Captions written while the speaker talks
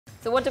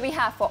So what do we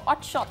have for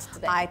hot shots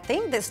today? I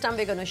think this time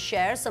we're going to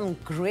share some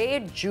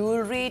great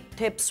jewelry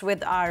tips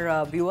with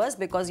our viewers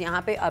because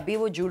यहाँ पे अभी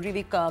वो jewelry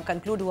week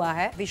conclude हुआ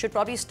है. We should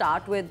probably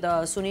start with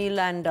Sunil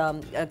and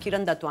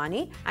Kiran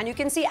Datwani. And you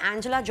can see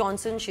Angela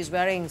Jonsson, she's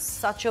wearing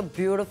such a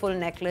beautiful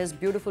necklace,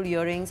 beautiful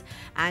earrings,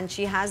 and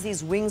she has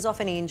these wings of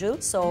an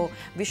angel. So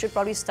we should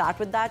probably start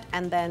with that,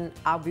 and then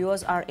our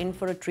viewers are in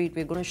for a treat.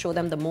 We're going to show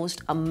them the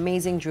most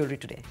amazing jewelry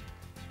today.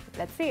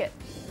 Let's see it.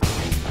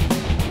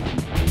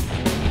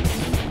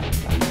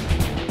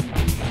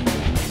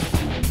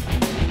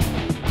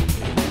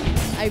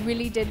 I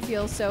really did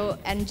feel so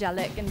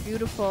angelic and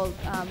beautiful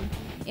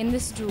in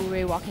this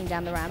jewelry walking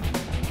down the ramp.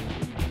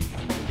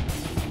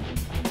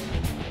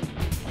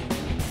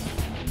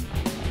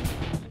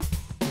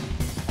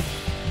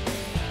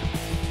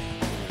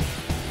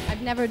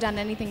 I've never done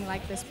anything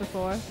like this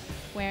before,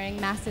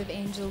 wearing massive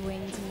angel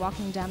wings and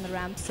walking down the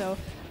ramp, so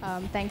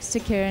thanks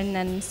to Kiran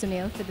and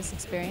Sunil for this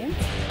experience.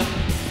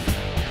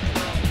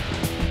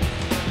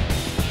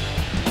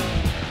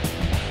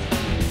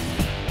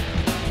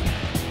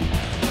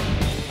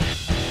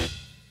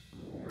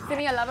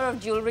 Being a lover of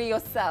jewelry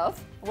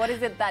yourself, what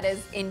is it that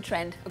is in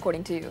trend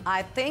according to you?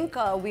 I think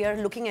we are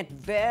looking at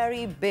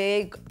very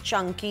big,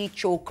 chunky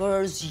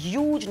chokers,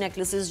 huge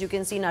necklaces. You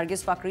can see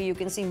Nargis Fakhri, you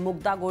can see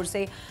Mugdha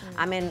Gorsay.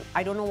 I mean,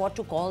 I don't know what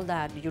to call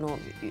that. You know,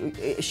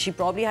 she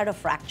probably had a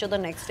fracture the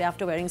next day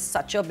after wearing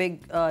such a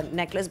big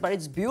necklace, but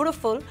it's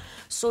beautiful.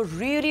 So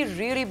really,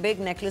 really big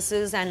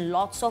necklaces and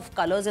lots of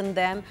colors in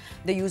them.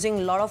 They're using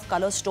a lot of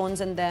color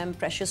stones in them,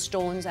 precious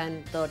stones,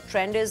 and the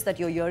trend is that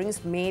your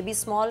earrings may be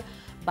small,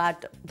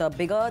 but the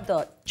bigger,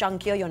 the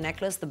chunkier your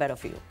necklace, the better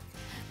for you.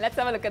 Let's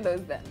have a look at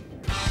those then.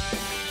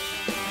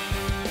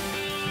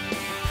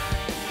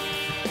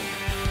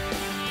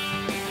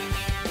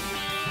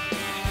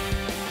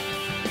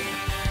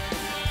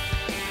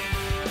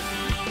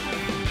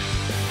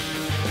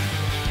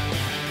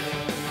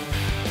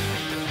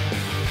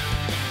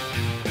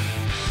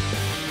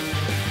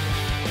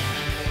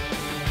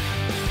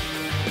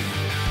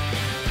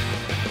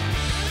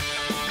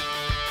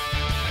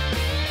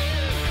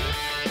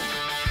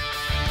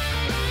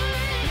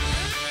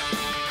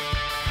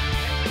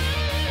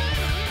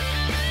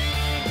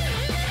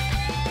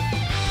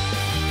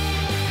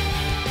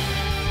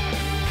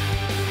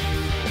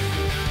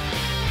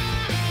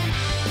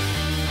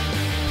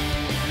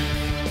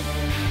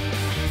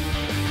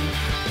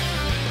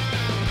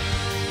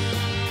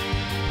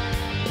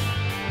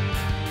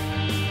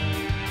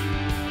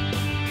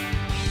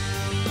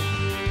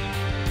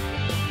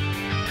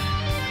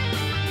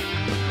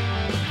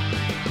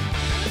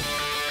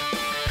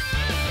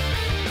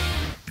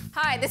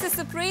 Hi, this is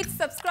Supreet.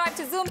 Subscribe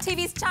to Zoom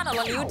TV's channel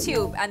on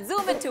YouTube and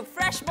zoom into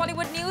fresh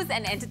Bollywood news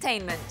and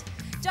entertainment.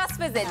 Just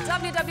visit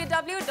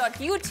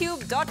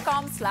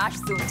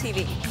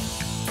www.youtube.com/ZoomTV.